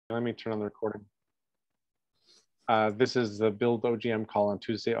Let me turn on the recording. This is the Build OGM call on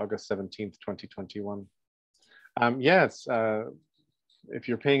Tuesday, August 17th, 2021. Yes, if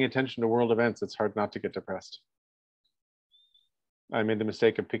you're paying attention to world events, it's hard not to get depressed. I made the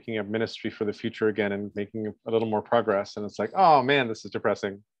mistake of picking up Ministry for the Future again and making a little more progress. And it's like, oh man, this is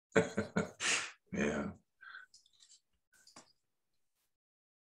depressing. Yeah.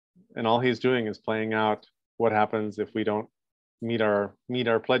 And all he's doing is playing out what happens if we don't meet our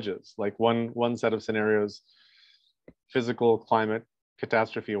pledges. Like one set of scenarios, physical climate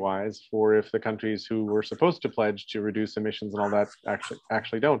catastrophe wise, for if the countries who were supposed to pledge to reduce emissions and all that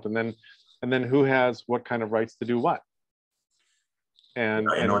actually don't, and then who has what kind of rights to do what. And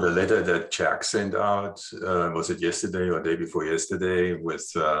I know the letter that Jack sent out, was it yesterday or day before yesterday, with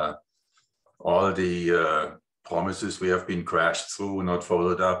all the promises we have been crashed through, not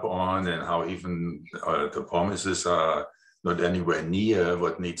followed up on, and how even the promises are not anywhere near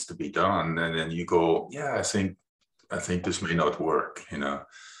what needs to be done. And then you go, yeah, I think this may not work. You know,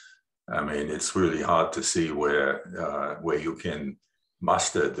 I mean, it's really hard to see where you can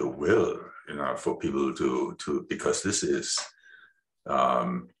muster the will, you know, for people to because this is.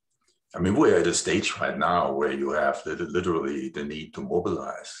 I mean, we're at a stage right now where you have literally the need to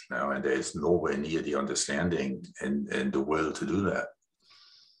mobilize now, and there's nowhere near the understanding and the will to do that.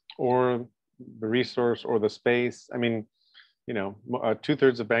 Or the resource or the space. I mean, you know,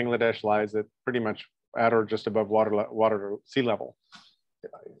 2/3 of Bangladesh lies at pretty much at or just above water sea level.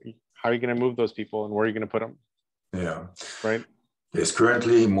 How are you going to move those people, and where are you going to put them? Yeah. Right. There's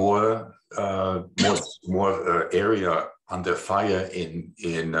currently more area under fire in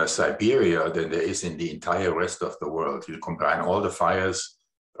Siberia than there is in the entire rest of the world. You combine all the fires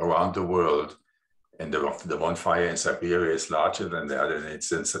around the world, and the one fire in Siberia is larger than the other, and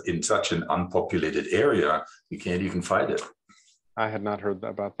it's in such an unpopulated area, you can't even fight it. I had not heard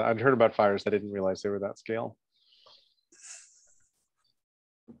about that. I'd heard about fires. I didn't realize they were that scale.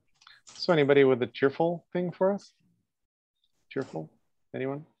 So anybody with a cheerful thing for us? Cheerful?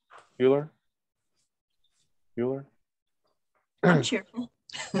 Anyone? Bueller? I'm cheerful.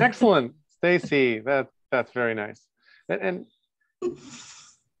 Excellent. Stacy, that's very nice. And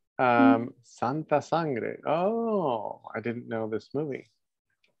Santa Sangre. Oh, I didn't know this movie.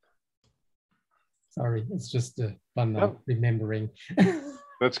 Sorry, it's just fun remembering.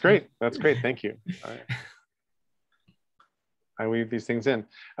 That's great. That's great. Thank you. I weave these things in.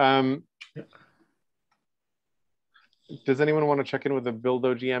 Does anyone want to check in with the Build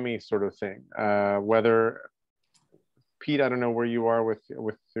OGM sort of thing? Whether, Pete, I don't know where you are with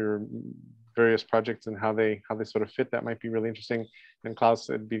your various projects and how they sort of fit. That might be really interesting. And Klaus,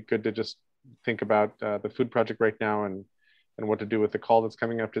 it'd be good to just think about the food project right now and what to do with the call that's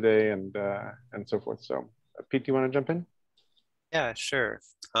coming up today and so forth. So, Pete, do you want to jump in? Yeah, sure.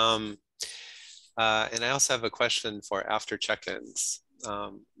 And I also have a question for after check-ins,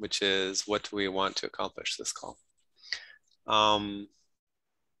 which is, what do we want to accomplish this call?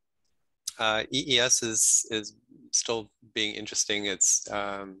 EES is still being interesting. It's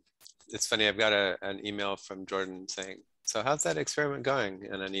funny. I've got an email from Jordan saying, "So how's that experiment going?"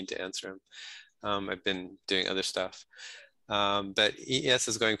 And I need to answer him. I've been doing other stuff, but EES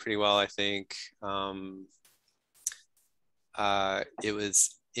is going pretty well, I think. It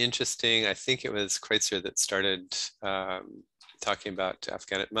was interesting. I think it was Kreutzer that started talking about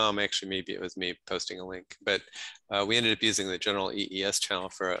Afghanistan. Well, actually, maybe it was me posting a link, but we ended up using the general EES channel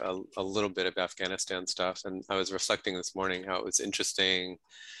for a little bit of Afghanistan stuff. And I was reflecting this morning how it was interesting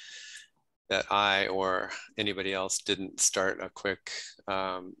that I or anybody else didn't start a quick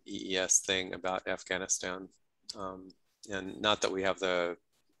EES thing about Afghanistan. And not that we have the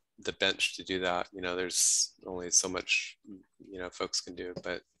bench to do that. You know, there's only so much, you know, folks can do,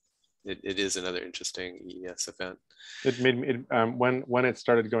 but it is another interesting EES event. It made me, when it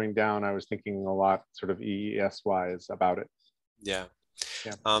started going down, I was thinking a lot sort of EES wise about it. Yeah.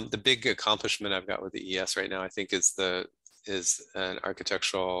 The big accomplishment I've got with the EES right now, I think, is an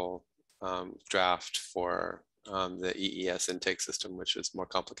architectural draft for the EES intake system, which is more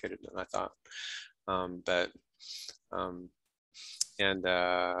complicated than I thought.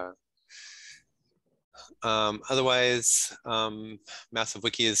 Otherwise, Massive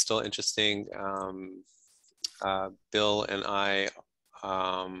Wiki is still interesting. Bill and I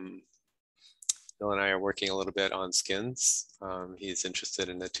are working a little bit on skins. He's interested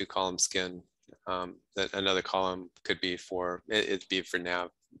in a 2-column skin. That another column could be for, it'd be for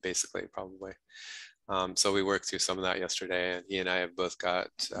nav, basically, probably. So we worked through some of that yesterday, and he and I have both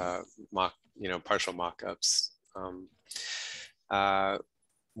got partial mock-ups.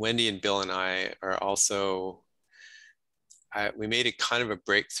 Wendy and Bill and I are also we made it kind of a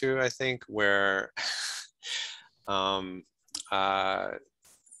breakthrough, I think, where one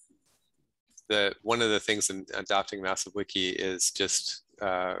of the things in adopting Massive Wiki is just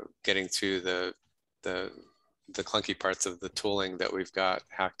getting through the clunky parts of the tooling that we've got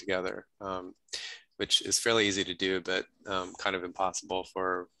hacked together, which is fairly easy to do, but kind of impossible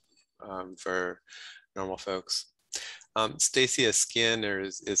for normal folks. Stacia Skin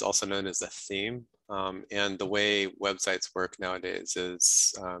is also known as a theme. And the way websites work nowadays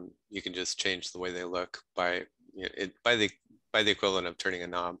is you can just change the way they look by the equivalent of turning a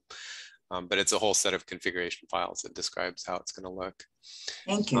knob. But it's a whole set of configuration files that describes how it's going to look.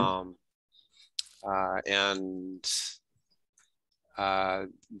 Thank you.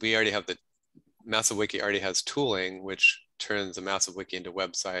 We already have Massive Wiki already has tooling, which turns a Massive Wiki into a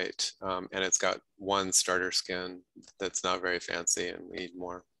website. And it's got one starter skin that's not very fancy, and we need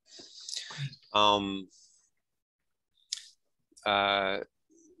more.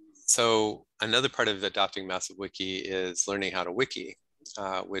 So another part of adopting Massive Wiki is learning how to wiki,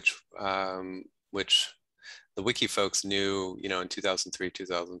 which the wiki folks knew, in 2003,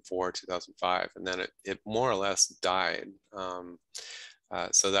 2004, 2005, and then it more or less died.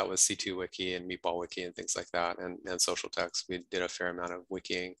 So that was C2 Wiki and Meatball Wiki and things like that, and social text. We did a fair amount of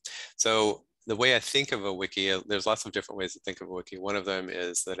wikiing. So the way I think of a wiki, there's lots of different ways to think of a wiki. One of them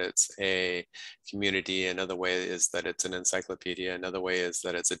is that it's a community. Another way is that it's an encyclopedia. Another way is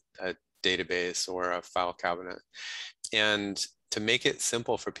that it's a database or a file cabinet. And to make it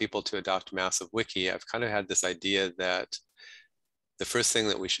simple for people to adopt Massive Wiki, I've kind of had this idea that the first thing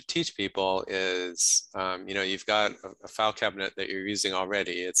that we should teach people is, you've got a file cabinet that you're using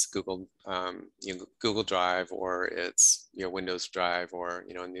already. It's Google Drive, or it's your Windows Drive, or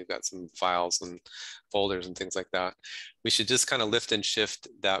and you've got some files and folders and things like that. We should just kind of lift and shift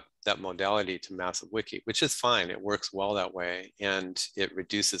that modality to Massive Wiki, which is fine. It works well that way, and it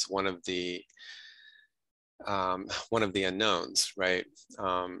reduces one of the unknowns, right?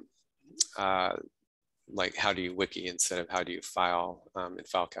 Like, how do you wiki instead of how do you file in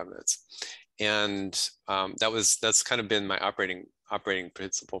file cabinets? And that's kind of been my operating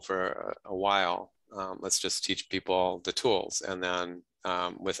principle for a while. Let's just teach people the tools, and then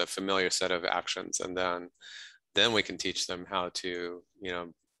with a familiar set of actions, and then we can teach them how to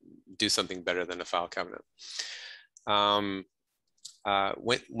do something better than a file cabinet.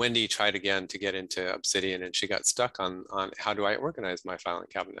 Wendy tried again to get into Obsidian, and she got stuck on how do I organize my filing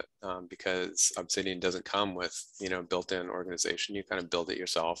cabinet, because Obsidian doesn't come with built-in organization. You kind of build it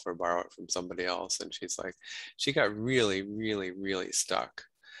yourself or borrow it from somebody else. And she got really, really, really stuck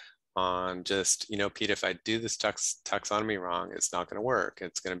on just, Pete, if I do this taxonomy wrong, it's not going to work.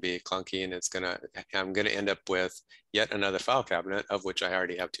 It's going to be clunky, and I'm going to end up with yet another file cabinet, of which I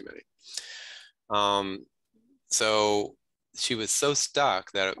already have too many. So she was so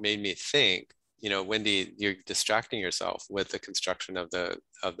stuck that it made me think, Wendy, you're distracting yourself with the construction of the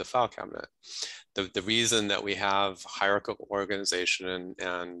file cabinet. The reason that we have hierarchical organization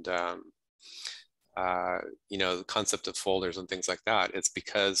and the concept of folders and things like that, it's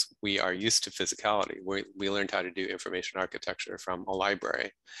because we are used to physicality. We learned how to do information architecture from a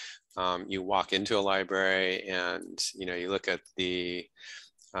library. You walk into a library, and you look at the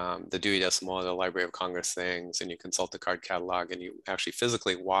Dewey Decimal, the Library of Congress things, and you consult the card catalog, and you actually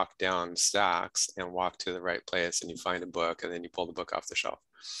physically walk down stacks and walk to the right place, and you find a book, and then you pull the book off the shelf.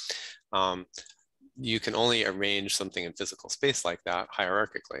 You can only arrange something in physical space like that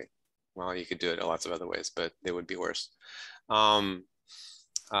hierarchically. Well, you could do it in lots of other ways, but they would be worse. But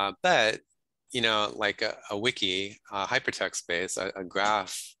like a wiki, a hypertext space, a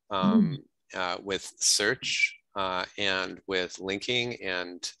graph with search, and with linking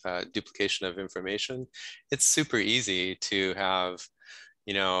and duplication of information, it's super easy to have,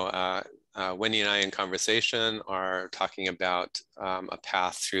 Wendy and I in conversation are talking about a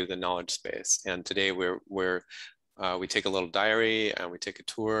path through the knowledge space. And today we take a little diary and we take a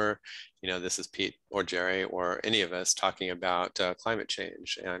tour. This is Pete or Jerry or any of us talking about climate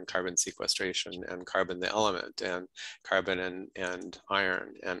change and carbon sequestration and carbon the element and carbon and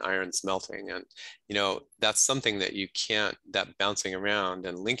iron smelting. And, that's something that that bouncing around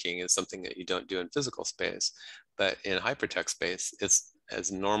and linking is something that you don't do in physical space. But in hypertext space, it's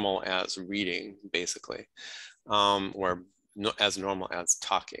as normal as reading, basically, or as normal as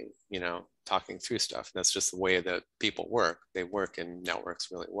talking, talking through stuff. And that's just the way that people work. They work in networks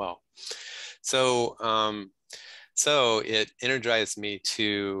really well. So, so it energized me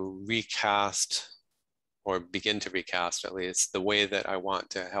to recast, or begin to recast at least, the way that I want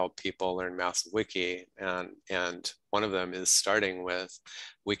to help people learn Massive Wiki. And one of them is starting with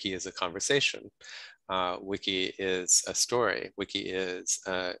Wiki as a conversation. Wiki is a story. Wiki is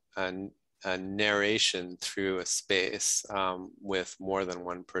a narration through a space with more than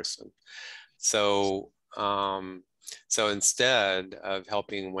one person. So, so instead of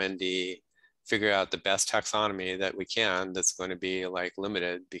helping Wendy figure out the best taxonomy that we can, that's going to be like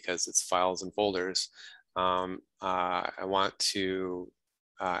limited because it's files and folders, I want to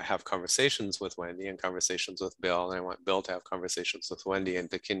have conversations with Wendy and conversations with Bill, and I want Bill to have conversations with Wendy and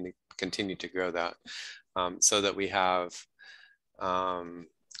to continue to grow that, so that we have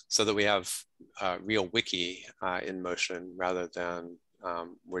real wiki in motion rather than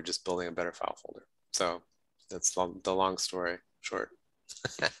we're just building a better file folder. So that's the long story short.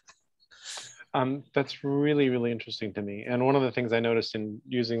 That's really, really interesting to me. And one of the things I noticed in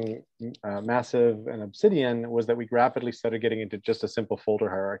using Massive and Obsidian was that we rapidly started getting into just a simple folder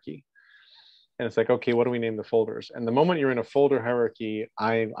hierarchy. And it's like, okay, what do we name the folders? And the moment you're in a folder hierarchy,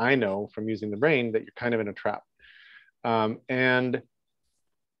 I know from using the brain that you're kind of in a trap. And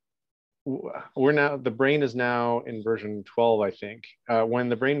the brain is now in version 12, I think. When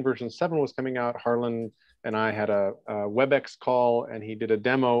the brain version 7 was coming out, Harlan and I had a WebEx call, and he did a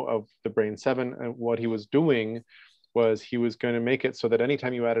demo of the brain 7. And what he was doing was he was going to make it so that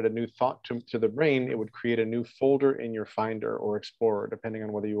anytime you added a new thought to the brain, it would create a new folder in your Finder or Explorer, depending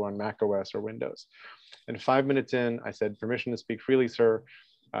on whether you were on Mac OS or Windows. And 5 minutes in, I said, "Permission to speak freely, sir."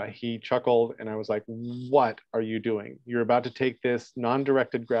 He chuckled, and I was like, "What are you doing? You're about to take this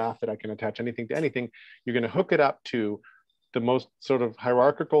non-directed graph that I can attach anything to anything. You're going to hook it up to the most sort of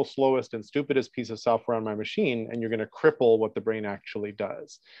hierarchical, slowest, and stupidest piece of software on my machine, and you're going to cripple what the brain actually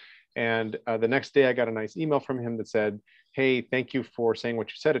does." And the next day, I got a nice email from him that said, "Hey, thank you for saying what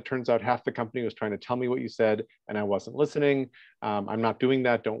you said. It turns out half the company was trying to tell me what you said, and I wasn't listening. I'm not doing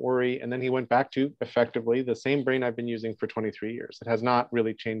that. Don't worry." And then he went back to effectively the same brain I've been using for 23 years. It has not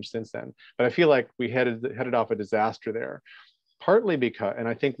really changed since then. But I feel like we headed off a disaster there, partly because, and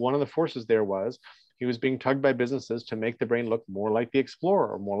I think one of the forces there was he was being tugged by businesses to make the brain look more like the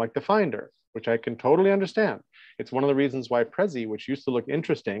Explorer or more like the Finder, which I can totally understand. It's one of the reasons why Prezi, which used to look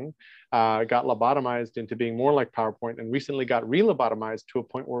interesting, got lobotomized into being more like PowerPoint, and recently got re-lobotomized to a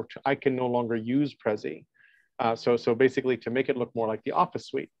point where I can no longer use Prezi. So basically to make it look more like the Office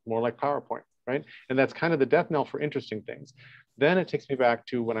suite, more like PowerPoint, right? And that's kind of the death knell for interesting things. Then it takes me back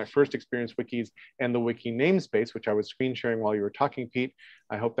to when I first experienced wikis and the wiki namespace, which I was screen sharing while you were talking, Pete.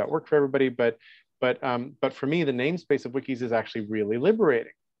 I hope that worked for everybody. But for me, the namespace of wikis is actually really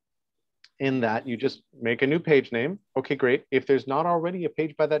liberating, in that you just make a new page name. Okay, great. If there's not already a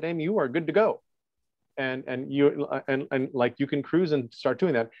page by that name, you are good to go. And like you can cruise and start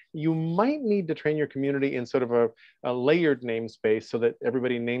doing that. You might need to train your community in sort of a layered namespace so that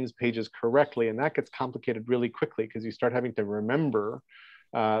everybody names pages correctly. And that gets complicated really quickly because you start having to remember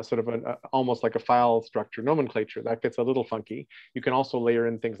sort of almost like a file structure nomenclature. That gets a little funky. You can also layer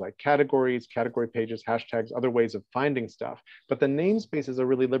in things like categories, category pages, hashtags, other ways of finding stuff. But the namespace is a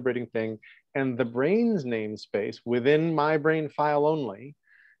really liberating thing. And the brain's namespace within my brain file only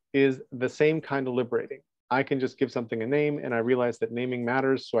is the same kind of liberating. I can just give something a name, and I realize that naming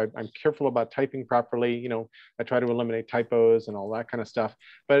matters. So I'm careful about typing properly. You know, I try to eliminate typos and all that kind of stuff.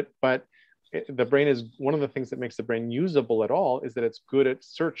 But the brain is one of the things that makes the brain usable at all is that it's good at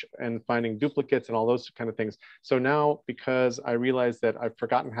search and finding duplicates and all those kind of things. So now, because I realize that I've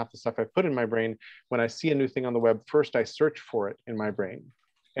forgotten half the stuff I've put in my brain, when I see a new thing on the web, first I search for it in my brain.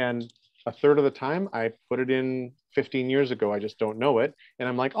 And a third of the time I put it in 15 years ago, I just don't know it. And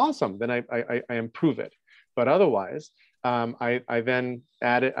I'm like, awesome, then I improve it. But otherwise, I then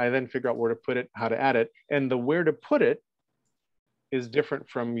add it, I then figure out where to put it, how to add it. And the where to put it is different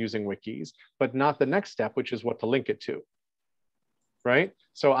from using wikis, but not the next step, which is what to link it to, right?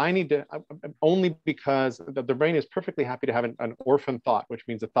 So I need to, only because the brain is perfectly happy to have an orphan thought, which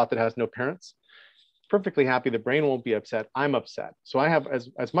means a thought that has no parents. Perfectly happy, the brain won't be upset, I'm upset. So I have,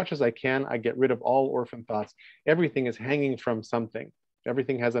 as much as I can, I get rid of all orphan thoughts. Everything is hanging from something.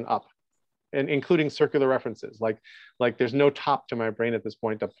 Everything has an up, and including circular references. Like there's no top to my brain at this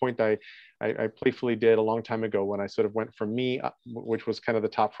point. A point I playfully did a long time ago when I sort of went from me, which was kind of the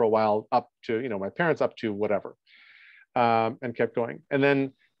top for a while, up to, you know, my parents, up to whatever, and kept going. And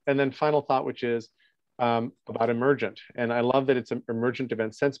then final thought, which is about emergent. And I love that it's an emergent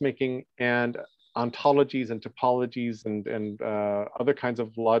event sense making and ontologies and topologies and other kinds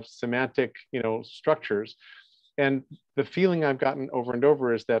of semantic, you know, structures. And the feeling I've gotten over and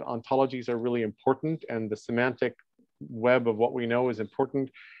over is that ontologies are really important and the semantic web of what we know is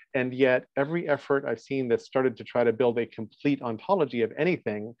important. And yet every effort I've seen that started to try to build a complete ontology of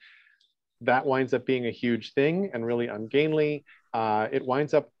anything, that winds up being a huge thing and really ungainly. It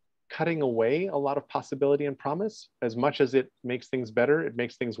winds up cutting away a lot of possibility and promise. As much as it makes things better, it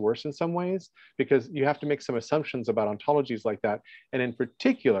makes things worse in some ways, because you have to make some assumptions about ontologies like that. And in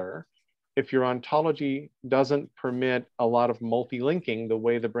particular, if your ontology doesn't permit a lot of multi-linking the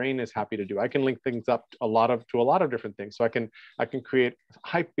way the brain is happy to do. I can link things up to a lot of different things. So I can create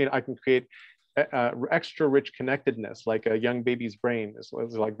extra rich connectedness, like a young baby's brain is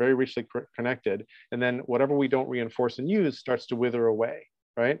like very richly connected. And then whatever we don't reinforce and use starts to wither away,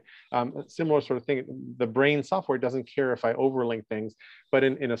 right? Similar sort of thing. The brain software doesn't care if I overlink things, but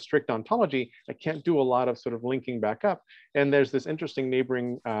in a strict ontology, I can't do a lot of sort of linking back up. And there's this interesting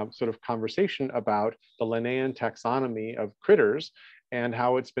neighboring sort of conversation about the Linnaean taxonomy of critters and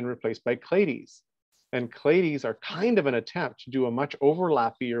how it's been replaced by clades. And clades are kind of an attempt to do a much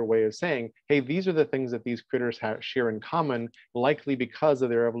overlappier way of saying, hey, these are the things that these critters share in common, likely because of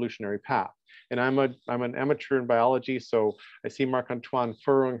their evolutionary path. And I'm an amateur in biology, so I see Marc-Antoine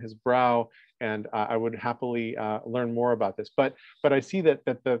furrowing his brow, and I would happily learn more about this. But I see that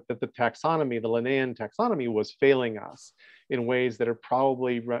the taxonomy, the Linnaean taxonomy, was failing us in ways that are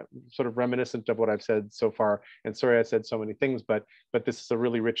probably sort of reminiscent of what I've said so far. And sorry I said so many things, but this is a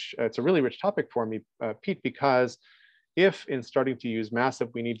really rich topic for me, Pete, because if in starting to use massive,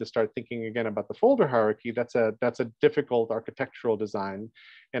 we need to start thinking again about the folder hierarchy, that's a difficult architectural design.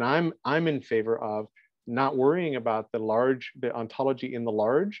 And I'm in favor of not worrying about the ontology in the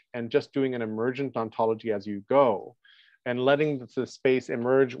large, and just doing an emergent ontology as you go, and letting the space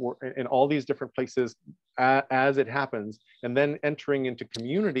emerge in all these different places as it happens, and then entering into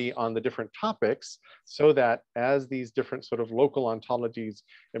community on the different topics, so that as these different sort of local ontologies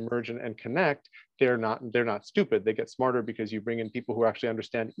emerge and connect, they're not stupid. They get smarter because you bring in people who actually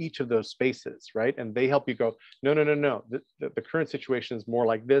understand each of those spaces, right? And they help you go, no. The current situation is more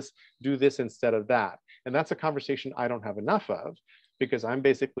like this. Do this instead of that. And that's a conversation I don't have enough of, because I'm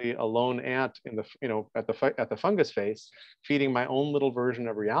basically a lone ant in the at the fungus face, feeding my own little version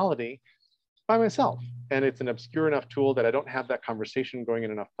of reality by myself. And it's an obscure enough tool that I don't have that conversation going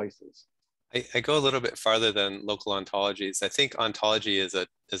in enough places. I go a little bit farther than local ontologies. I think ontology is a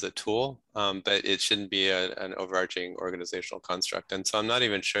tool, but it shouldn't be an overarching organizational construct. And so I'm not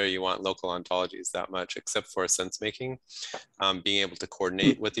even sure you want local ontologies that much, except for sense making, being able to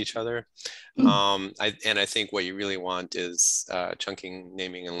coordinate with each other. And I think what you really want is chunking,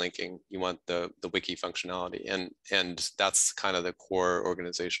 naming, and linking. You want the wiki functionality, and that's kind of the core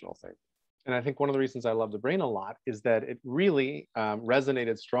organizational thing. And I think one of the reasons I love the brain a lot is that it really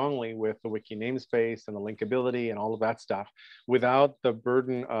resonated strongly with the wiki namespace and the linkability and all of that stuff, without the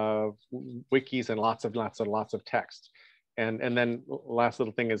burden of wikis and lots of text. And then last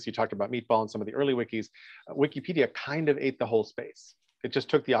little thing is, you talked about Meatball and some of the early wikis. Wikipedia kind of ate the whole space. It just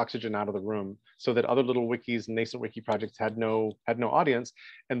took the oxygen out of the room, so that other little wikis and nascent wiki projects had no audience,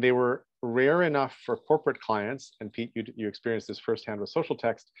 and they were rare enough for corporate clients. And Pete, you experienced this firsthand with social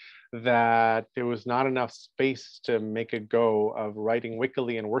text, that there was not enough space to make a go of writing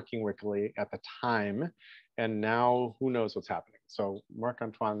wikily and working wikily at the time. And now who knows what's happening. So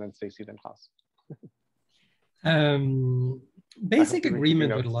Marc-Antoine, then Stacy, then Klaus. Basic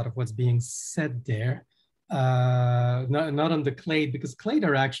agreement with a lot of what's being said there. Not on the clade, because clade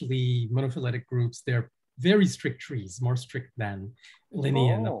are actually monophyletic groups. They're very strict trees, more strict than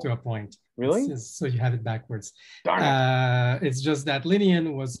Linnaean up to a point. Really? So you have it backwards. Darn it. It's just that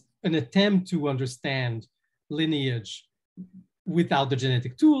Linnaean was an attempt to understand lineage without the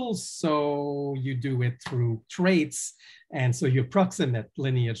genetic tools. So you do it through traits. And so you approximate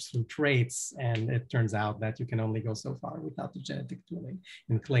lineage through traits. And it turns out that you can only go so far without the genetic tooling.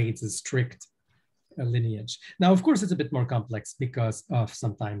 And clades is strict lineage. Now, of course, it's a bit more complex because of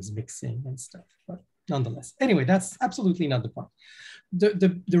sometimes mixing and stuff, but nonetheless. Anyway, that's absolutely not the point.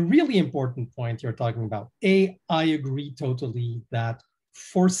 The really important point you're talking about, I agree totally that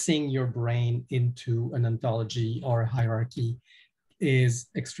forcing your brain into an ontology or a hierarchy is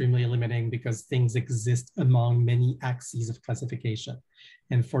extremely limiting, because things exist among many axes of classification,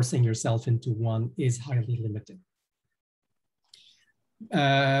 and forcing yourself into one is highly limiting.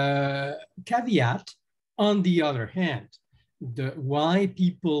 Caveat, on the other hand, why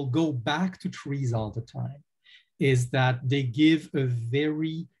people go back to trees all the time is that they give a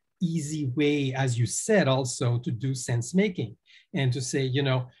very easy way, as you said, also to do sense making, and to say, you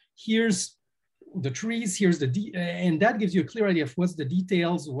know, here's the trees, here's and that gives you a clear idea of what's the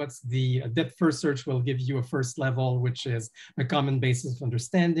details, what's the depth first search will give you a first level, which is a common basis of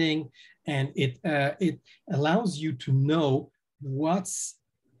understanding. And it allows you to know what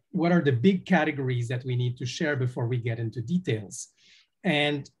are the big categories that we need to share before we get into details.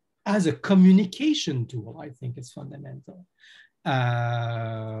 And as a communication tool, I think it's fundamental.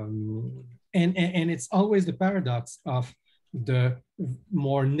 And it's always the paradox of the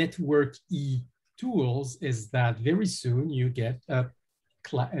more network-y tools is that very soon you get an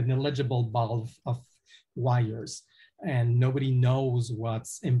illegible ball of wires, and nobody knows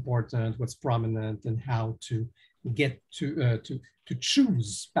what's important, what's prominent, and how to get to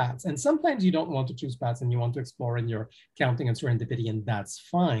choose paths. And sometimes you don't want to choose paths and you want to explore and you're counting on serendipity, and that's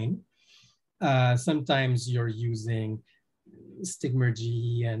fine. Sometimes you're using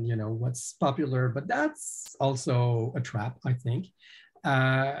stigmergy and what's popular, but that's also a trap, I think.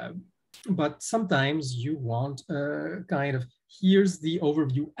 But sometimes you want kind of, here's the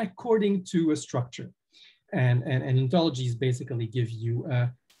overview according to a structure. And ontologies basically give you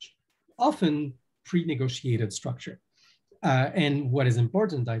often pre-negotiated structure. And what is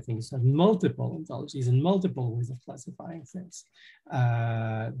important, I think, is to have multiple ontologies and multiple ways of classifying things.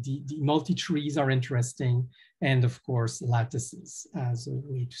 The multi-trees are interesting. And of course, lattices as a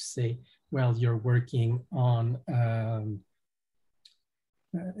way to say, well, you're working on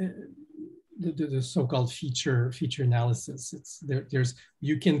the so-called feature analysis.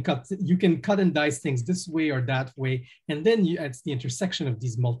 You can cut and dice things this way or that way, and then it's the intersection of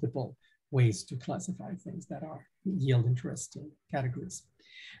these multiple ways to classify things that yield interesting categories.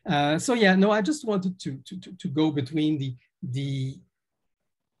 So yeah, no, I just wanted to go between the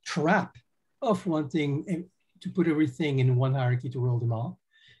trap of wanting to put everything in one hierarchy to rule them all,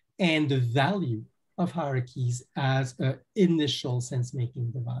 and the value of hierarchies as an initial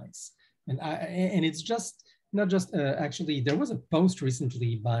sense-making device. And it's just not just, actually, there was a post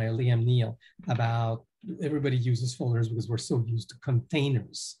recently by Liam Neal about everybody uses folders because we're so used to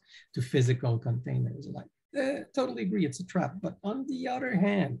containers, to physical containers. Like, totally agree, it's a trap. But on the other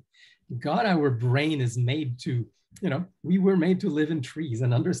hand, God, our brain is made to, we were made to live in trees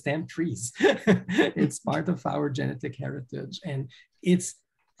and understand trees. It's part of our genetic heritage. And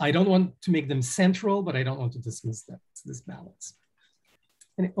I don't want to make them central, but I don't want to dismiss them. It's this balance.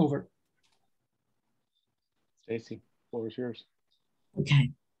 And over. Stacy, floor is yours.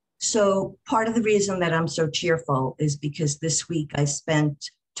 Okay. So part of the reason that I'm so cheerful is because this week I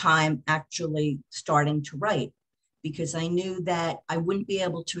spent time actually starting to write, because I knew that I wouldn't be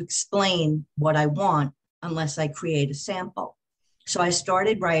able to explain what I want unless I create a sample. So I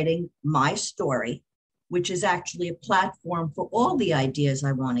started writing my story, which is actually a platform for all the ideas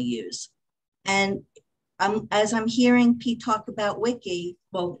I want to use. And as I'm hearing Pete talk about Wiki,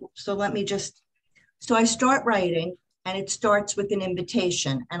 so I start writing, and it starts with an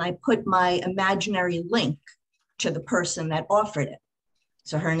invitation, and I put my imaginary link to the person that offered it.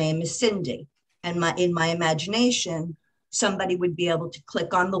 So her name is Cindy, and in my imagination, somebody would be able to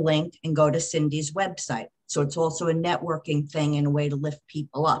click on the link and go to Cindy's website. So it's also a networking thing and a way to lift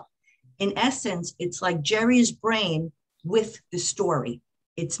people up. In essence, it's like Jerry's brain with the story.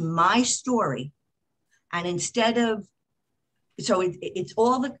 It's my story. And instead of, so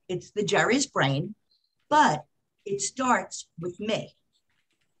it's the Jerry's brain, but it starts with me.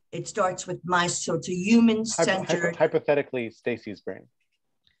 It starts with so it's a human-centered. Hypothetically, Stacy's brain.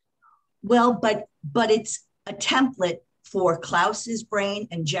 Well, but it's a template for Klaus's brain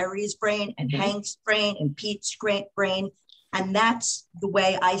and Jerry's brain and Hank's brain and Pete's brain. And that's the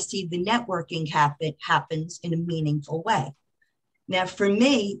way I see the networking happens in a meaningful way. Now, for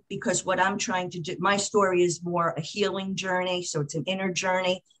me, because what I'm trying to do, my story is more a healing journey. So it's an inner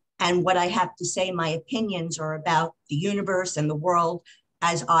journey. And what I have to say, my opinions are about the universe and the world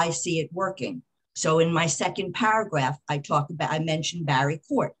as I see it working. So in my second paragraph, I mentioned Barry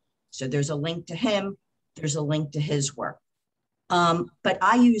Court. So there's a link to him. There's a link to his work. But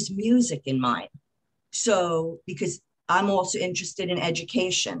I use music in mine. So because I'm also interested in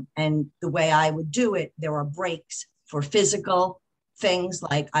education, and the way I would do it, there are breaks for physical things,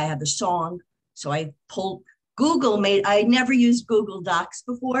 like I have a song. So I pulled I never used Google Docs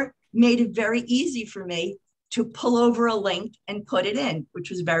before, made it very easy for me to pull over a link and put it in, which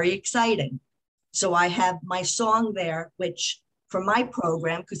was very exciting. So I have my song there, which for my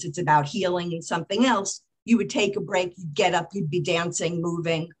program, because it's about healing and something else, you would take a break, you'd get up, you'd be dancing,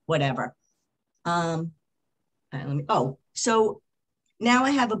 moving, whatever. So now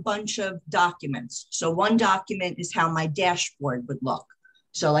I have a bunch of documents. So one document is how my dashboard would look.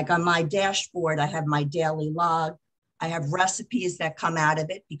 So like on my dashboard, I have my daily log. I have recipes that come out of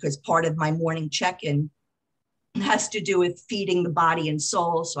it, because part of my morning check-in has to do with feeding the body and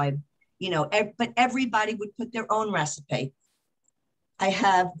soul. So but everybody would put their own recipe. I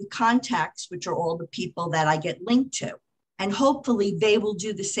have the contacts, which are all the people that I get linked to. And hopefully they will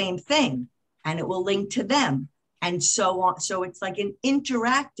do the same thing, and it will link to them, and so on. So it's like an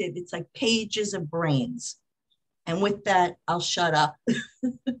interactive, it's like pages of brains. And with that, I'll shut up.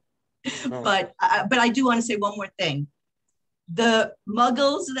 Oh. But I do want to say one more thing. The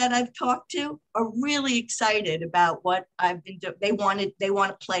muggles that I've talked to are really excited about what I've been doing. They want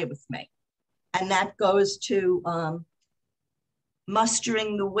to play with me. And that goes to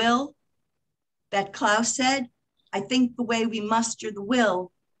mustering the will that Klaus said. I think the way we muster the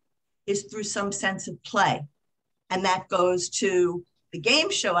will is through some sense of play. And that goes to the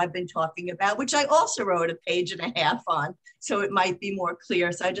game show I've been talking about, which I also wrote a page and a half on, so it might be more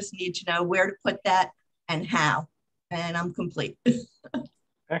clear. So I just need to know where to put that and how, and I'm complete.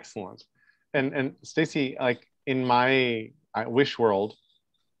 Excellent. And Stacy, like in my wish world,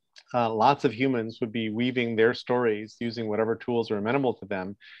 lots of humans would be weaving their stories using whatever tools are amenable to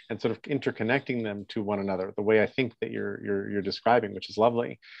them and sort of interconnecting them to one another the way I think that you're describing, which is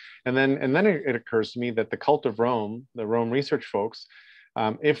lovely. And then it occurs to me that the cult of Rome, the Rome research folks,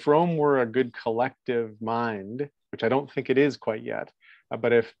 if Rome were a good collective mind, which I don't think it is quite yet,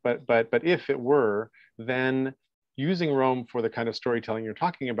 but if it were, then using Rome for the kind of storytelling you're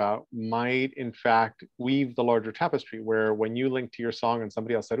talking about might in fact weave the larger tapestry, where when you link to your song and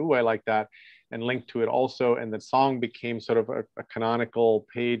somebody else said, "Ooh, I like that," and linked to it also, and the song became sort of a canonical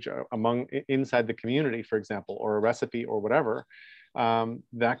page inside the community, for example, or a recipe or whatever,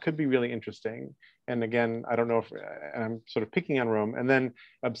 that could be really interesting. And again, I don't know if I'm sort of picking on Rome. And then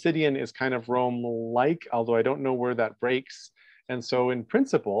Obsidian is kind of Rome-like, although I don't know where that breaks. And so in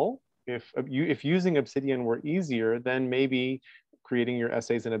principle, if using Obsidian were easier, then maybe creating your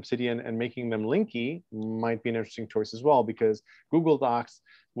essays in Obsidian and making them linky might be an interesting choice as well, because Google Docs,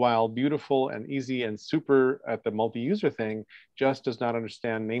 while beautiful and easy and super at the multi-user thing, just does not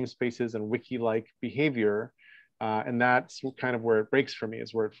understand namespaces and wiki-like behavior. And that's kind of where it breaks for me,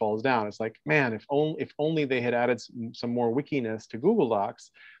 is where it falls down. It's like, man, if only they had added some more wikiness to Google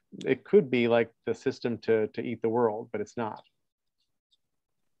Docs, it could be like the system to eat the world, but it's not.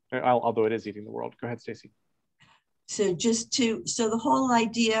 Although it is eating the world. Go ahead, Stacy. So so the whole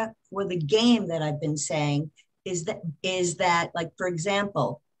idea for the game that I've been saying is that like, for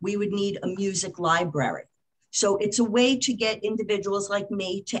example, we would need a music library. So it's a way to get individuals like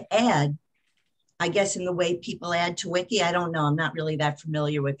me to add, I guess, in the way people add to Wiki. I don't know, I'm not really that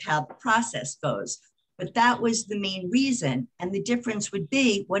familiar with how the process goes, but that was the main reason. And the difference would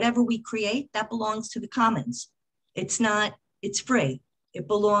be whatever we create, that belongs to the commons. It's free. It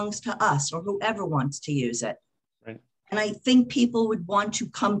belongs to us or whoever wants to use it. Right. And I think people would want to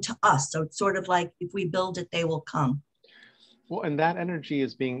come to us. So it's sort of like, if we build it, they will come. Well, and that energy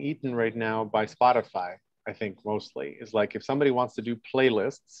is being eaten right now by Spotify, I think mostly. Is like, if somebody wants to do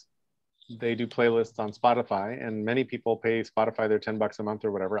playlists, they do playlists on Spotify, and many people pay Spotify their $10 a month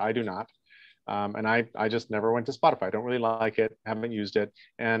or whatever. I do not. And I just never went to Spotify. I don't really like it, haven't used it.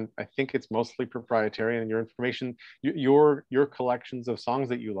 And I think it's mostly proprietary, and your information, your collections of songs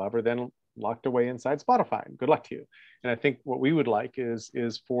that you love are then locked away inside Spotify. Good luck to you. And I think what we would like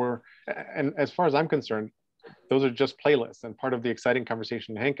is for, and as far as I'm concerned, those are just playlists. And part of the exciting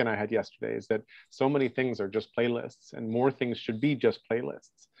conversation Hank and I had yesterday is that so many things are just playlists, and more things should be just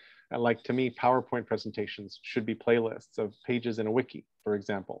playlists. Like, to me, PowerPoint presentations should be playlists of pages in a wiki, for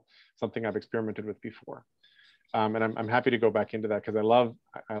example, something I've experimented with before. And I'm happy to go back into that, because I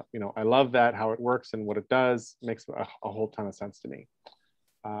love that, how it works and what it does. It makes a whole ton of sense to me.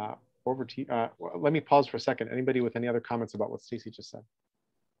 Over to you. Let me pause for a second. Anybody with any other comments about what Stacy just said?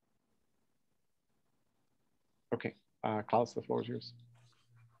 Okay, Klaus, the floor is yours.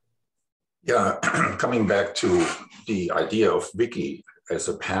 Yeah, coming back to the idea of Wiki as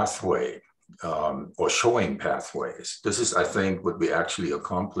a pathway, or showing pathways. This is, I think, what we actually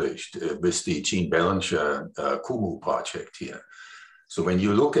accomplished with the Gene Bellinger Kumu project here. So when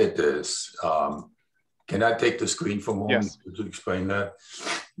you look at this, can I take the screen for a moment to explain that?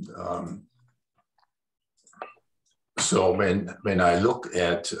 So when I look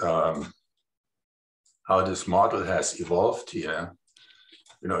at how this model has evolved here,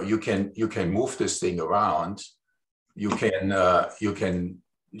 you can move this thing around. You can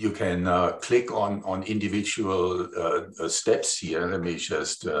click on individual steps here. Let me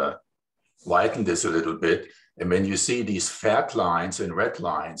just widen this a little bit. And when you see these fat lines and red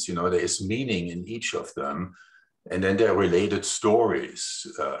lines, there is meaning in each of them. And then there are related stories.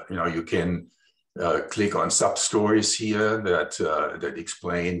 You can click on sub-stories here that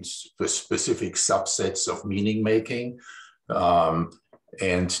explains the specific subsets of meaning making.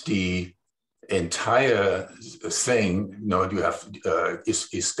 And the entire thing, you have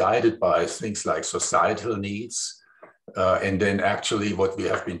is guided by things like societal needs, and then actually what we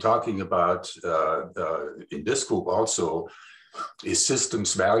have been talking about in this group also is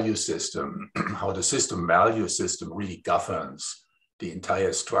systems value system, how the system value system really governs the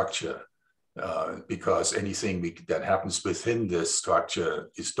entire structure, because anything that happens within this structure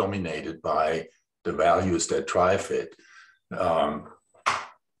is dominated by the values that drive it.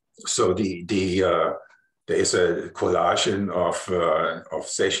 So there is a collage of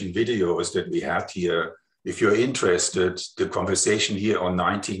session videos that we had here. If you're interested, the conversation here on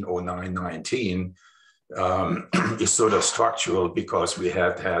 1909-19 is sort of structural, because we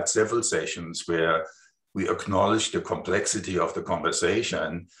had had several sessions where we acknowledged the complexity of the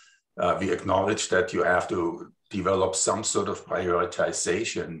conversation. We acknowledged that you have to develop some sort of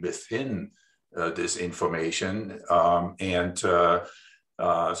prioritization within this information. So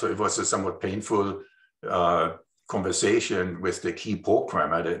it was a somewhat painful conversation with the key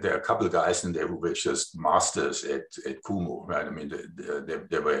programmer. There are a couple of guys in there who were just masters at Kumu, right? I mean,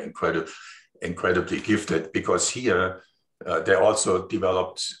 they were incredibly gifted, because here they also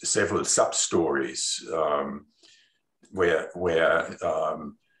developed several sub-stories where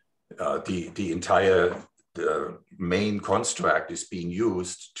the entire main construct is being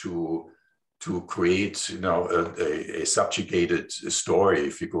used to create, you know, a subjugated story.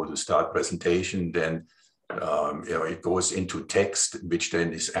 If you go to start presentation, then you know, it goes into text, which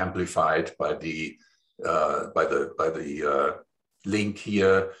then is amplified by the link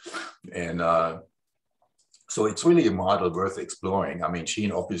here, and so it's really a model worth exploring. I mean,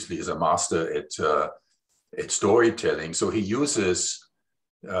 Gene obviously is a master at storytelling, so he uses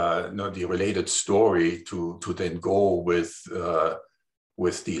you know, the related story to then go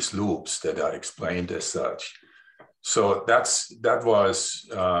with these loops that are explained as such. So that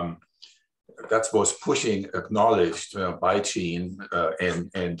was pushing, acknowledged by Gene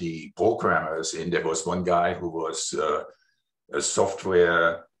and the programmers. And there was one guy who was a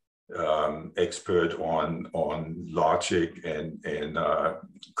software expert on logic and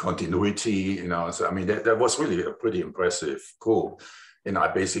continuity. You know, so I mean that was really a pretty impressive code. And I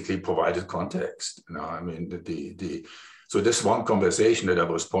basically provided context. You know, I mean so this one conversation that I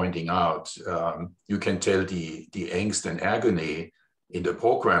was pointing out, you can tell the angst and agony in the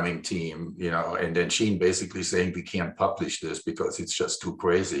programming team, you know, and then Gene basically saying we can't publish this because it's just too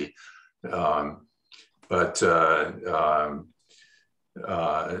crazy. I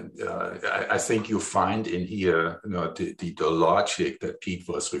think you find in here, you know, the logic that Pete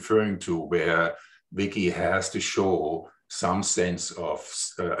was referring to, where Wiki has to show some sense of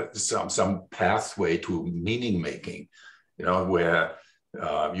some pathway to meaning making, you know, where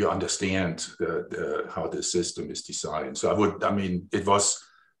you understand how the system is designed. So I mean, it was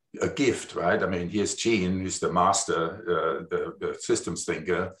a gift, right? I mean, here's Gene, who's the master, the systems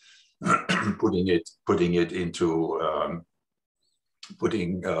thinker, putting it into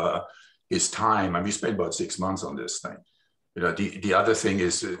putting his time. And we spent about 6 months on this thing. You know, the other thing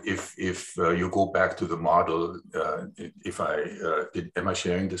is, if you go back to the model, am I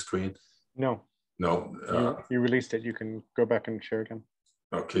sharing the screen? No. No. You released it. You can go back and share again.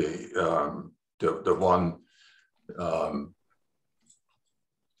 Okay. The one.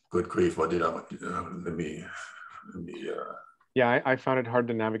 Good grief! What did I? Let me. Yeah, I found it hard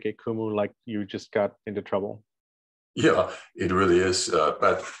to navigate Kumu. Like you just got into trouble. Yeah, it really is.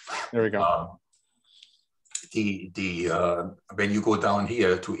 But there we go. When you go down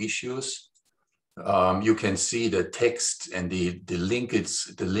here to issues, you can see the text and the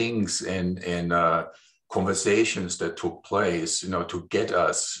links and conversations that took place, you know, to get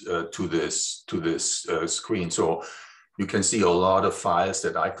us to this screen. So you can see a lot of files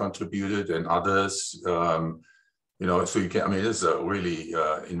that I contributed and others. You know, so you can, I mean, it's a really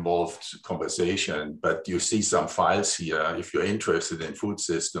involved conversation, but you see some files here if you're interested in food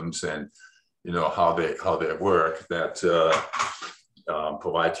systems and, you know, how they work, that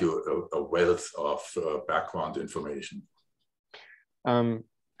provide you a wealth of background information.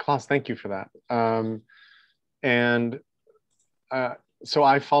 Klaus, thank you for that. So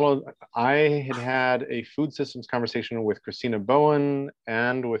I had a food systems conversation with Christina Bowen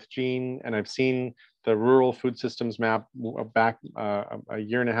and with Gene, and I've seen the rural food systems map back a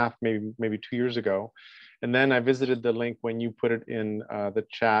year and a half, maybe 2 years ago. And then I visited the link when you put it in the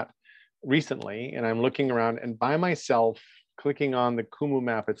chat recently, and I'm looking around, and by myself, clicking on the Kumu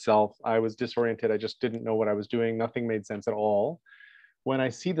map itself, I was disoriented. I just didn't know what I was doing. Nothing made sense at all. When I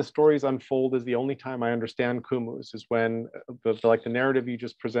see the stories unfold is the only time I understand Kumus, is when the narrative you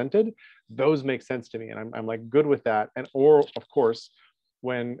just presented, those make sense to me. And I'm like good with that. And, or of course,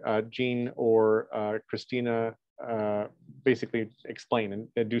 when Gene or Christina basically explain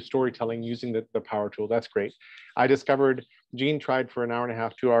and do storytelling using the power tool. That's great. I discovered, Gene tried for an hour and a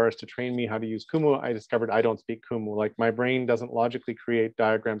half, 2 hours to train me how to use Kumu. I discovered I don't speak Kumu. Like my brain doesn't logically create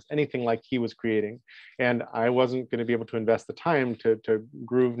diagrams, anything like he was creating. And I wasn't going to be able to invest the time to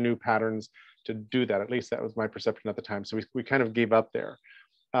groove new patterns to do that. At least that was my perception at the time. So we kind of gave up there.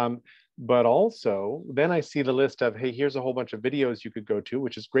 But also then I see the list of, hey, here's a whole bunch of videos you could go to,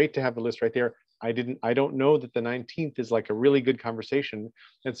 which is great to have the list right there. I don't know that the 19th is like a really good conversation.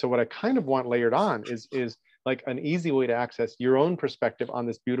 And so what I kind of want layered on is like an easy way to access your own perspective on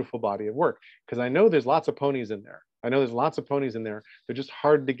this beautiful body of work. Because I know there's lots of ponies in there. They're just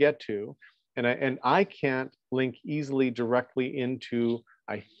hard to get to. And I can't link easily directly into,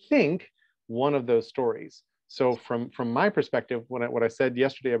 I think, one of those stories. So from my perspective, what I said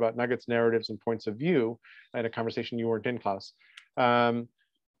yesterday about nuggets, narratives, and points of view, I had a conversation you weren't in, Klaus,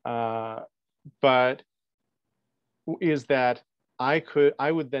 but is that I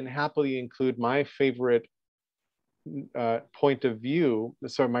would then happily include my favorite point of view,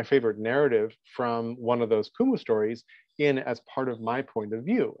 so my favorite narrative from one of those Kumu stories in as part of my point of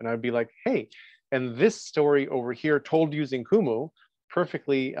view. And I'd be like, hey, and this story over here told using Kumu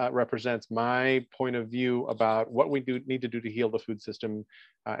perfectly represents my point of view about what we need to do to heal the food system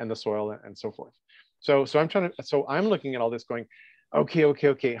and the soil and so forth. So I'm looking at all this going,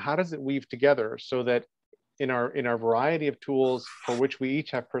 okay, how does it weave together so that in our variety of tools for which we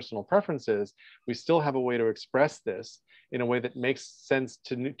each have personal preferences, we still have a way to express this in a way that makes sense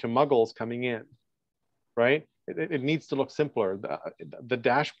to muggles coming in, right? It needs to look simpler. The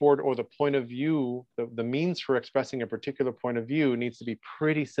dashboard or the point of view, the means for expressing a particular point of view needs to be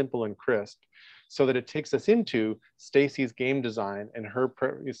pretty simple and crisp so that it takes us into Stacy's game design and her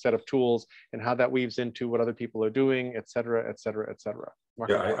set of tools and how that weaves into what other people are doing, et cetera, et cetera, et cetera.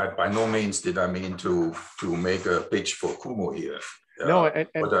 Yeah, I by no means did I mean to make a pitch for Kumu here. No, and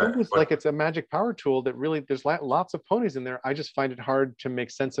Kumu's like it's a magic power tool that really, there's lots of ponies in there. I just find it hard to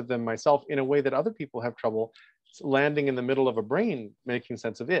make sense of them myself in a way that other people have trouble landing in the middle of a brain, making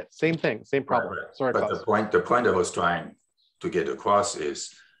sense of it. Same thing, same problem. Right. Sorry, but Klaus. the point I was trying to get across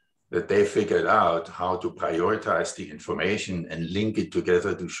is that they figured out how to prioritize the information and link it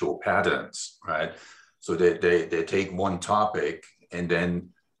together to show patterns, right? So they take one topic and then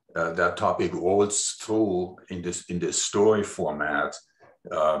that topic rolls through in this story format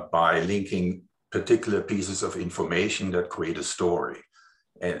by linking particular pieces of information that create a story.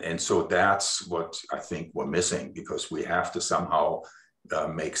 And so that's what I think we're missing, because we have to somehow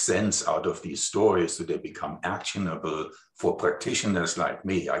make sense out of these stories so they become actionable for practitioners like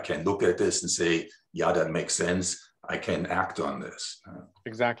me. I can look at this and say, yeah, that makes sense. I can act on this.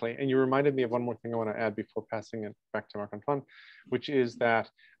 Exactly. And you reminded me of one more thing I want to add before passing it back to Marc-Antoine, which is that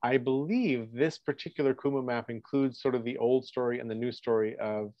I believe this particular Kumu map includes sort of the old story and the new story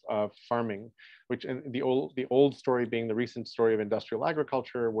of farming, which the old story being the recent story of industrial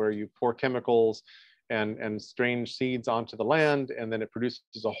agriculture, where you pour chemicals and strange seeds onto the land, and then it produces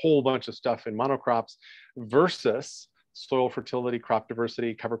a whole bunch of stuff in monocrops, versus soil fertility, crop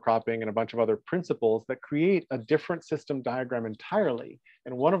diversity, cover cropping, and a bunch of other principles that create a different system diagram entirely.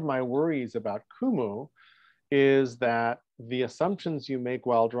 And one of my worries about Kumu is that the assumptions you make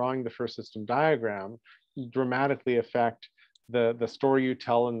while drawing the first system diagram dramatically affect the story you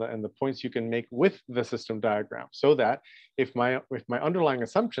tell and the points you can make with the system diagram. So that if my underlying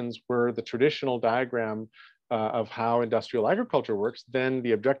assumptions were the traditional diagram of how industrial agriculture works, then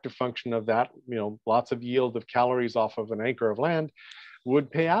the objective function of that, lots of yield of calories off of an acre of land,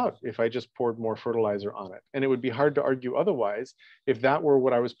 would pay out if I just poured more fertilizer on it. And it would be hard to argue otherwise if that were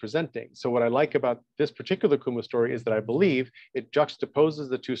what I was presenting. So what I like about this particular Kumu story is that I believe it juxtaposes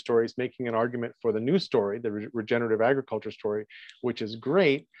the two stories, making an argument for the new story, the regenerative agriculture story, which is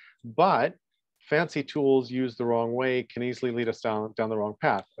great, but fancy tools used the wrong way can easily lead us down the wrong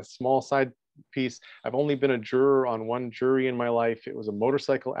path. A small side piece, I've only been a juror on one jury in my life. It was a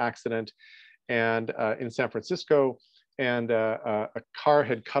motorcycle accident and in San Francisco, and a car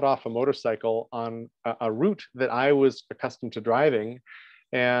had cut off a motorcycle on a route that I was accustomed to driving,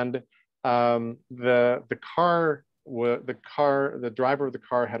 and the driver of the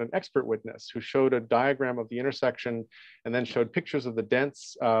car had an expert witness who showed a diagram of the intersection and then showed pictures of the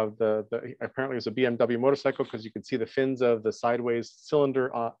dents of apparently it was a BMW motorcycle, because you could see the fins of the sideways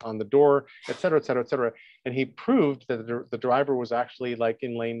cylinder on the door, et cetera, et cetera, et cetera. And he proved that the driver was actually like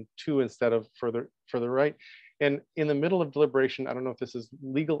in lane 2 instead of further right. And in the middle of deliberation, I don't know if this is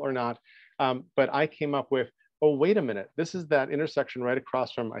legal or not, but I came up with, oh, wait a minute. This is that intersection right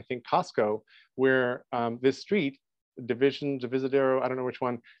across from, I think, Costco, where this street, Divisadero, I don't know which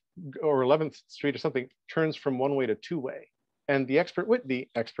one, or 11th Street or something, turns from one way to two way. And the expert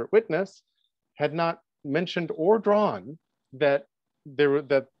witness had not mentioned or drawn that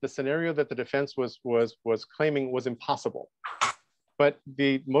that the scenario that the defense was claiming was impossible. But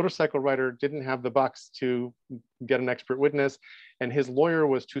the motorcycle rider didn't have the bucks to get an expert witness, and his lawyer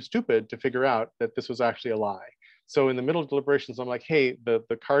was too stupid to figure out that this was actually a lie. So in the middle of deliberations, I'm like, hey,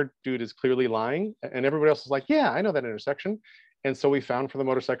 the car dude is clearly lying. And everybody else was like, yeah, I know that intersection. And so we found for the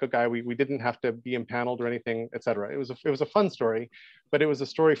motorcycle guy, we didn't have to be impaneled or anything, et cetera. It was a fun story, but it was a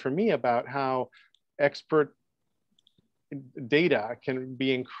story for me about how expert data can be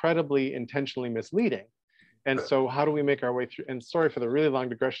incredibly intentionally misleading. And so how do we make our way through? And sorry for the really long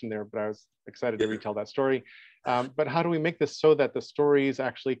digression there, but I was excited to retell that story. But how do we make this so that the stories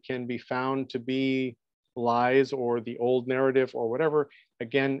actually can be found to be lies or the old narrative or whatever,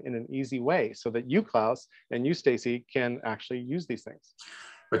 again, in an easy way, so that you, Klaus, and you, Stacy, can actually use these things?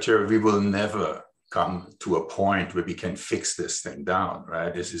 But Jerry, we will never come to a point where we can fix this thing down,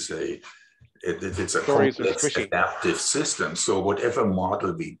 right? This is it's a complex adaptive system. So whatever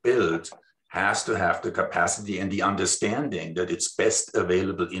model we build has to have the capacity and the understanding that it's best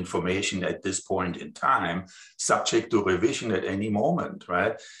available information at this point in time, subject to revision at any moment,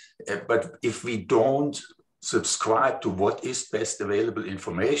 right? But if we don't subscribe to what is best available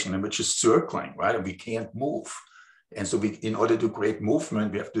information, and which is circling, right? And we can't move. And so in order to create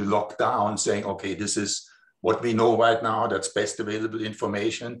movement, we have to lock down saying, okay, this is what we know right now, that's best available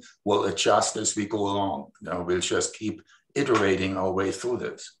information. We'll adjust as we go along. We'll just keep iterating our way through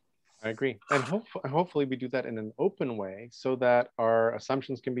this. I agree. And hopefully we do that in an open way so that our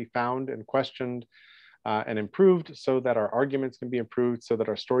assumptions can be found and questioned and improved, so that our arguments can be improved, so that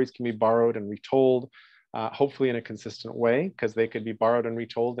our stories can be borrowed and retold, hopefully in a consistent way, because they could be borrowed and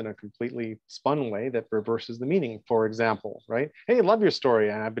retold in a completely spun way that reverses the meaning. For example, right? Hey, I love your story,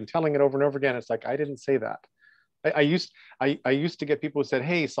 and I've been telling it over and over again. It's like, I didn't say that. I used to get people who said,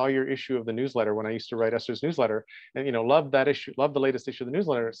 hey, saw your issue of the newsletter when I used to write Esther's newsletter, and love that issue, love the latest issue of the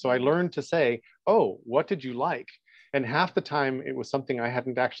newsletter. So I learned to say, oh, what did you like? And half the time it was something I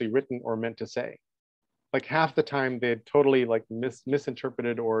hadn't actually written or meant to say. Like half the time they'd totally like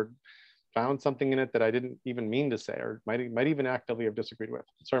misinterpreted or found something in it that I didn't even mean to say, or might even actively have disagreed with.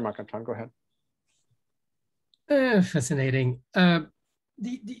 Sorry, Marc-Antoine, go ahead. Fascinating.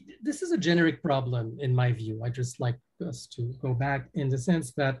 This is a generic problem in my view. I just like us to go back in the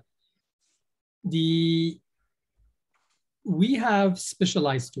sense that we have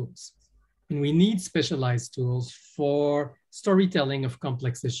specialized tools, and we need specialized tools for storytelling of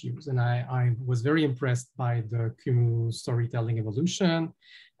complex issues. And I was very impressed by the Kumu storytelling evolution.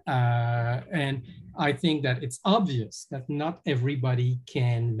 And I think that it's obvious that not everybody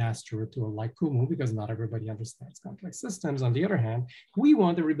can master a tool like Kumu, because not everybody understands complex systems. On the other hand, we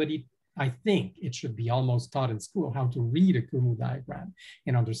want everybody, I think it should be almost taught in school, how to read a Kumu diagram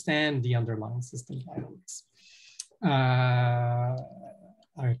and understand the underlying system dynamics.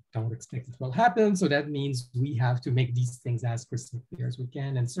 I don't expect it will happen. So that means we have to make these things as crystal clear as we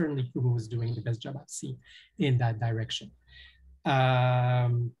can. And certainly Kumu is doing the best job I've seen in that direction.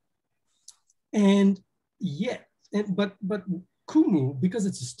 And yeah, but Kumu, because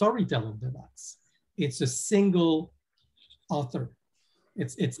it's a storytelling device, it's a single author.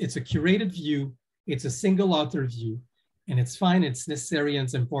 It's a curated view. It's a single author view, and it's fine. It's necessary and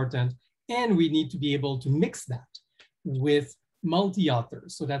it's important. And we need to be able to mix that with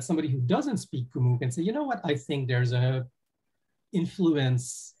multi-authors, so that somebody who doesn't speak Kumu can say, you know what, I think there's a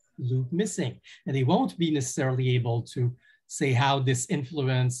influence loop missing, and they won't be necessarily able to say how this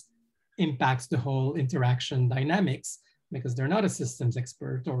influence impacts the whole interaction dynamics, because they're not a systems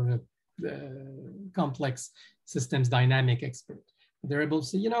expert or a complex systems dynamic expert. They're able to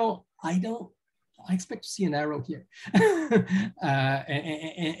say, I expect to see an arrow here.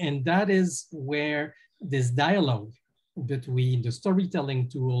 And that is where this dialogue between the storytelling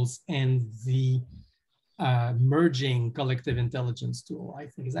tools and the merging collective intelligence tool, I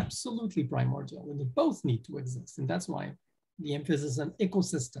think, is absolutely primordial, and they both need to exist. And that's why the emphasis on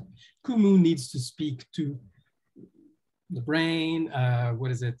ecosystem. Kumu needs to speak to the brain,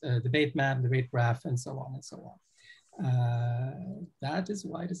 debate map, debate graph, and so on and so on. That is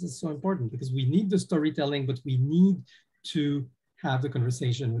why this is so important, because we need the storytelling, but we need to have the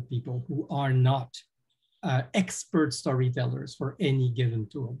conversation with people who are not expert storytellers for any given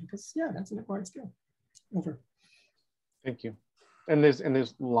tool, because that's an acquired skill. Over. Thank you. And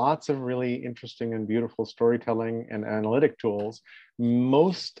there's lots of really interesting and beautiful storytelling and analytic tools,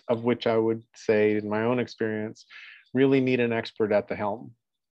 most of which I would say, in my own experience, really need an expert at the helm.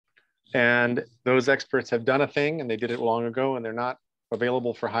 And those experts have done a thing, and they did it long ago, and they're not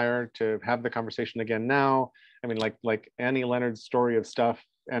available for hire to have the conversation again now. I mean, like Annie Leonard's Story of Stuff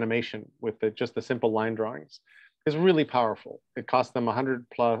animation with just the simple line drawings is really powerful. It cost them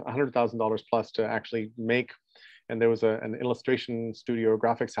 $100,000 plus to actually make, and there was an illustration studio,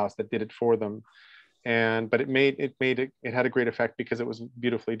 graphics house that did it for them. But it had a great effect because it was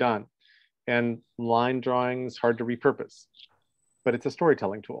beautifully done. And line drawings, hard to repurpose, but it's a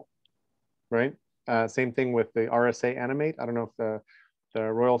storytelling tool, right? Same thing with the RSA Animate. I don't know if the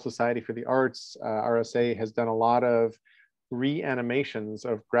Royal Society for the Arts, RSA, has done a lot of reanimations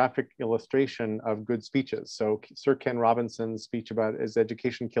of graphic illustration of good speeches. So Sir Ken Robinson's speech about is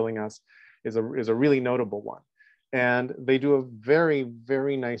education killing us is a really notable one. And they do a very,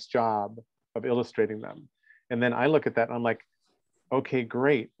 very nice job of illustrating them. And then I look at that and I'm like, okay,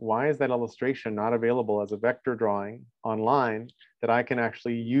 great. Why is that illustration not available as a vector drawing online that I can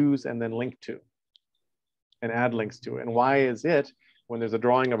actually use and then link to and add links to? And why is it when there's a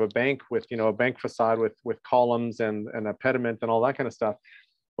drawing of a bank with, a bank facade with columns and a pediment and all that kind of stuff,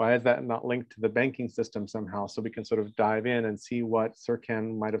 why is that not linked to the banking system somehow? So we can sort of dive in and see what Sir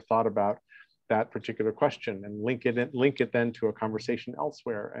Ken might have thought about that particular question and link it then to a conversation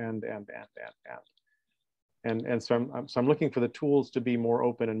elsewhere and so I'm looking for the tools to be more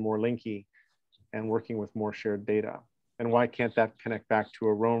open and more linky and working with more shared data. And why can't that connect back to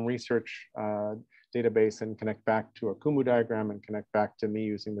a Rome research database and connect back to a Kumu diagram and connect back to me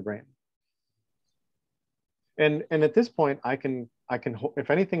using the brain? And at this point, I can,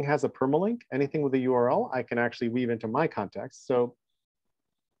 if anything has a permalink, anything with a URL, I can actually weave into my context. So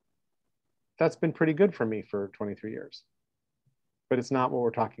that's been pretty good for me for 23 years, but it's not what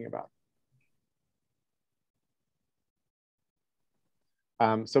we're talking about.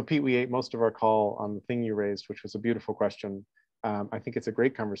 So Pete, we ate most of our call on the thing you raised, which was a beautiful question. I think it's a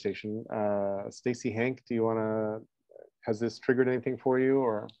great conversation. Stacy, Hank, do you wanna, has this triggered anything for you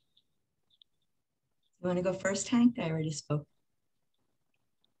or? You wanna go first, Hank? I already spoke.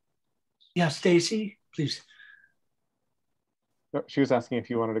 Yeah, Stacy, please. She was asking if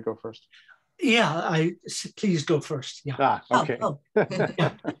you wanted to go first. Yeah, please go first. Yeah. Ah, okay.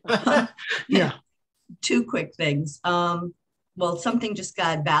 Yeah. Yeah. Two quick things. Well, something just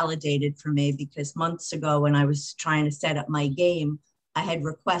got validated for me because months ago when I was trying to set up my game, I had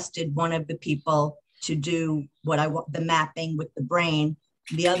requested one of the people to do what I want, the mapping with the brain.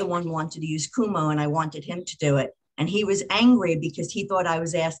 The other one wanted to use Kumo and I wanted him to do it. And he was angry because he thought I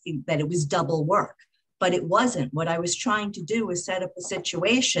was asking that it was double work, but it wasn't. What I was trying to do was set up a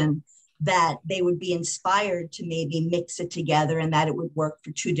situation that they would be inspired to maybe mix it together and that it would work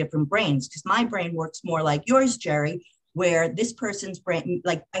for two different brains. Because my brain works more like yours, Jerry, where this person's brain,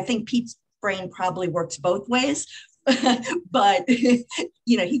 like I think Pete's brain probably works both ways, but he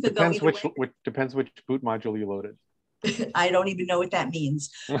could go either way. Depends which boot module you loaded. I don't even know what that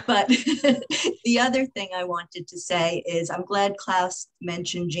means. But the other thing I wanted to say is I'm glad Klaus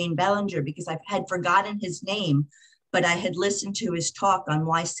mentioned Gene Bellinger because I had forgotten his name, but I had listened to his talk on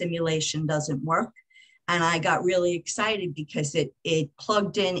why simulation doesn't work. And I got really excited because it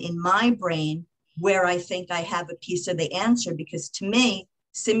plugged in my brain where I think I have a piece of the answer, because to me,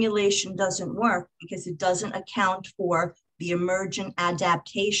 simulation doesn't work because it doesn't account for the emergent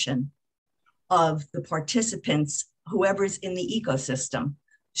adaptation of the participants, whoever's in the ecosystem.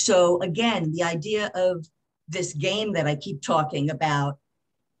 So again, the idea of this game that I keep talking about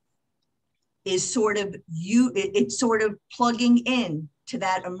is sort of it's sort of plugging in to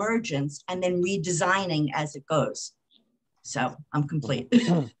that emergence and then redesigning as it goes. So I'm complete.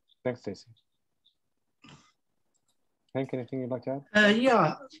 Thanks, Stacey. Hank, anything you'd like to add?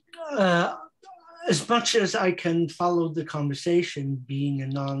 Yeah, as much as I can follow the conversation, being a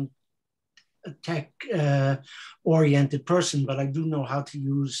non-tech oriented person, but I do know how to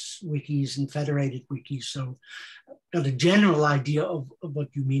use wikis and federated wikis, so I've got a general idea of what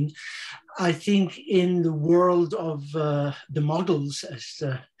you mean. I think in the world of the models, as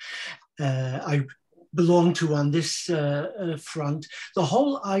I belong to on this front, the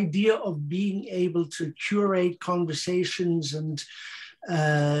whole idea of being able to curate conversations and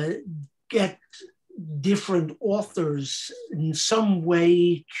get different authors in some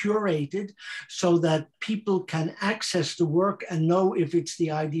way curated so that people can access the work and know if it's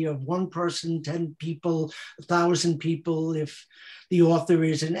the idea of one person, 10 people, 1,000 people, if the author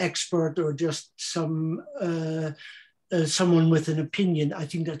is an expert or just someone with an opinion. I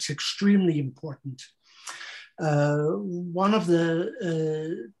think that's extremely important. One of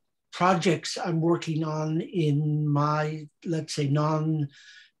the projects I'm working on in my, let's say, non-tech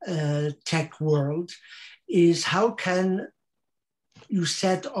world is how can you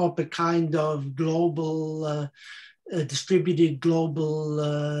set up a kind of global distributed global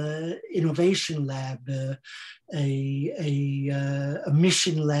innovation lab, a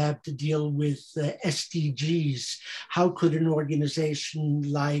mission lab to deal with SDGs. How could an organization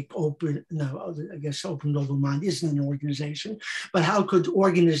like Open Global Mind isn't an organization, but how could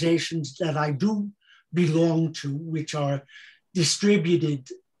organizations that I do belong to, which are distributed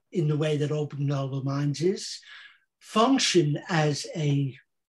in the way that Open Global Minds is, function as a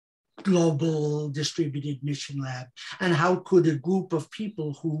global distributed mission lab? And how could a group of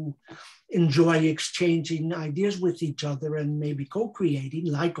people who enjoy exchanging ideas with each other and maybe co-creating,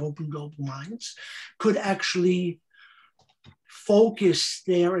 like Open Global Minds, could actually focus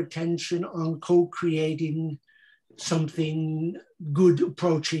their attention on co-creating something good,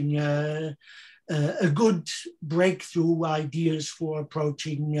 approaching a good breakthrough ideas for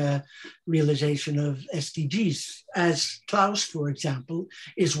approaching realization of SDGs, as Klaus, for example,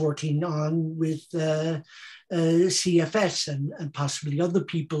 is working on with CFS, and possibly other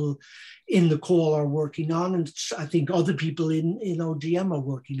people in the call are working on, and I think other people in OGM are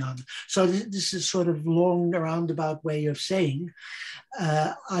working on. So this is sort of long roundabout way of saying,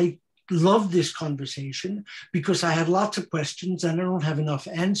 I love this conversation because I have lots of questions and I don't have enough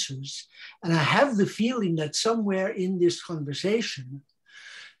answers. And I have the feeling that somewhere in this conversation,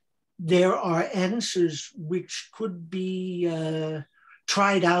 there are answers which could be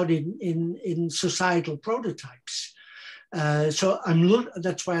tried out in societal prototypes. So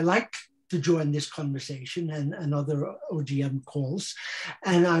that's why I like to join this conversation and other OGM calls.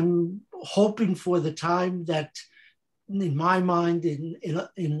 And I'm hoping for the time that in my mind, in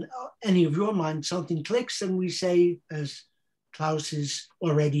any of your mind, something clicks and we say, as Klaus is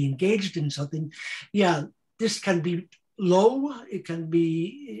already engaged in something, yeah, this can be low, it can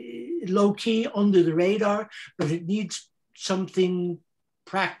be low key under the radar, but it needs something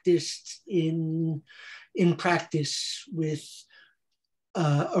practiced in practice with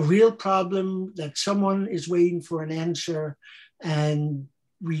a real problem that someone is waiting for an answer, and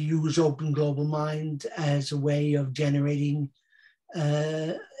we use Open Global Mind as a way of generating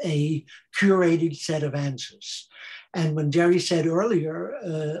a curated set of answers. And when Jerry said earlier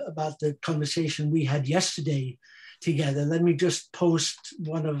about the conversation we had yesterday together, let me just post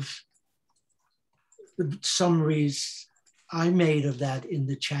one of the summaries I made of that in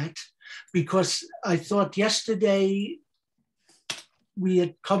the chat, because I thought yesterday we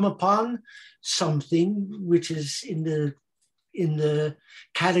had come upon something which is in the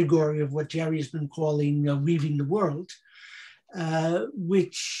category of what Jerry's been calling weaving the world,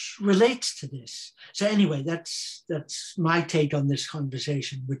 which relates to this. So anyway, that's my take on this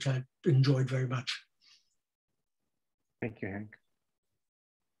conversation, which I enjoyed very much. Thank you, Hank.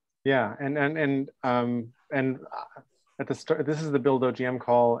 Yeah, and at the start, this is the Build OGM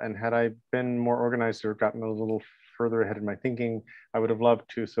call, and had I been more organized or gotten a little further ahead in my thinking, I would have loved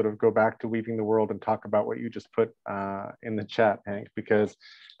to sort of go back to weaving the world and talk about what you just put in the chat, Hank, because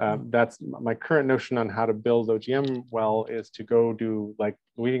that's my current notion on how to build OGM well, is to go do like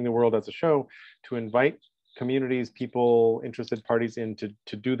weaving the world as a show, to invite communities, people, interested parties in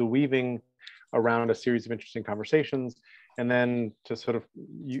to do the weaving around a series of interesting conversations, and then to sort of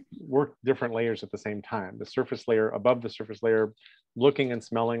work different layers at the same time. The surface layer, above the surface layer, looking and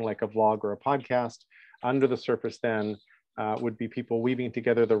smelling like a vlog or a podcast. Under the surface then would be people weaving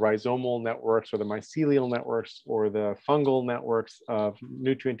together the rhizomal networks or the mycelial networks or the fungal networks of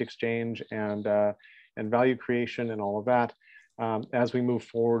nutrient exchange and value creation and all of that as we move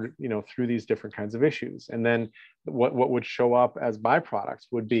forward, through these different kinds of issues. And then what would show up as byproducts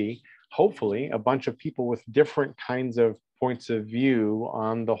would be, hopefully, a bunch of people with different kinds of points of view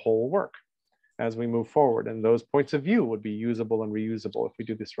on the whole work as we move forward. And those points of view would be usable and reusable if we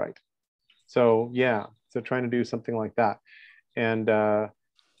do this right. So yeah, so trying to do something like that, and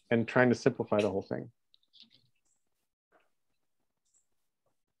trying to simplify the whole thing.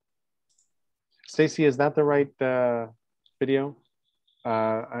 Stacy, is that the right video?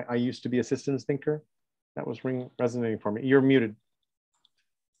 I used to be a systems thinker. That was resonating for me. You're muted,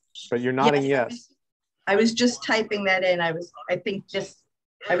 but you're nodding yes. I was just typing that in. I'm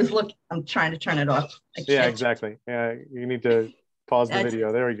trying to turn it off. Yeah, exactly. Yeah, you need to pause the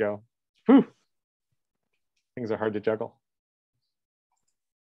video. There we go. Whew. Things are hard to juggle.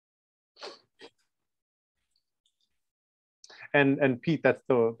 And Pete, that's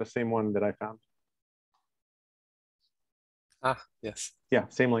the same one that I found. Ah, yes. Yeah,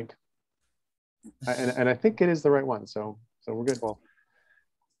 same link. And I think it is the right one. So we're good. Cool.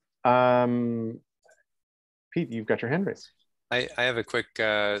 Pete, you've got your hand raised. I have a quick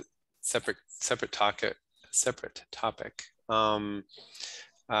separate topic.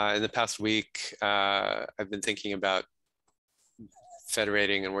 in the past week, I've been thinking about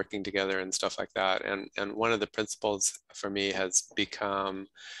federating and working together and stuff like that. And one of the principles for me has become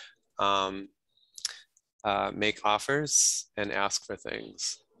make offers and ask for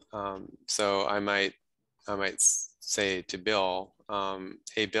things. So I might say to Bill,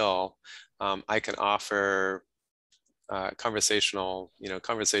 hey Bill, I can offer conversational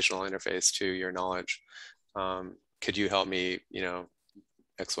interface to your knowledge. Could you help me,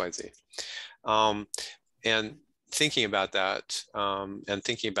 XYZ? And thinking about that, and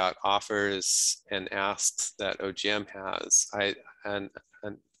thinking about offers and asks that OGM has, and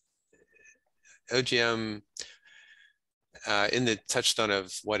OGM, in the touchstone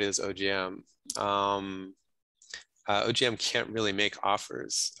of what is OGM, OGM can't really make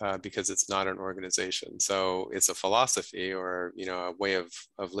offers because it's not an organization. So it's a philosophy or a way of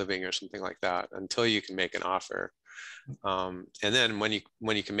living or something like that until you can make an offer. And then when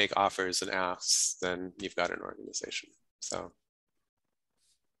you can make offers and asks, then you've got an organization. So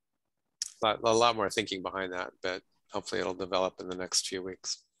a lot more thinking behind that, but hopefully it'll develop in the next few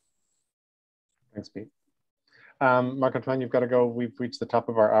weeks. Thanks, Pete. Marc-Antoine, you've got to go. We've reached the top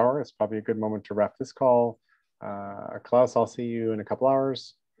of our hour. It's probably a good moment to wrap this call. Klaus, I'll see you in a couple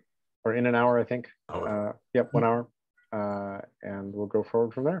hours, or in an hour, I think. Yep, 1 hour. And we'll go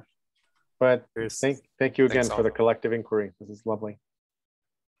forward from there. But thank you again for the collective inquiry. This is lovely.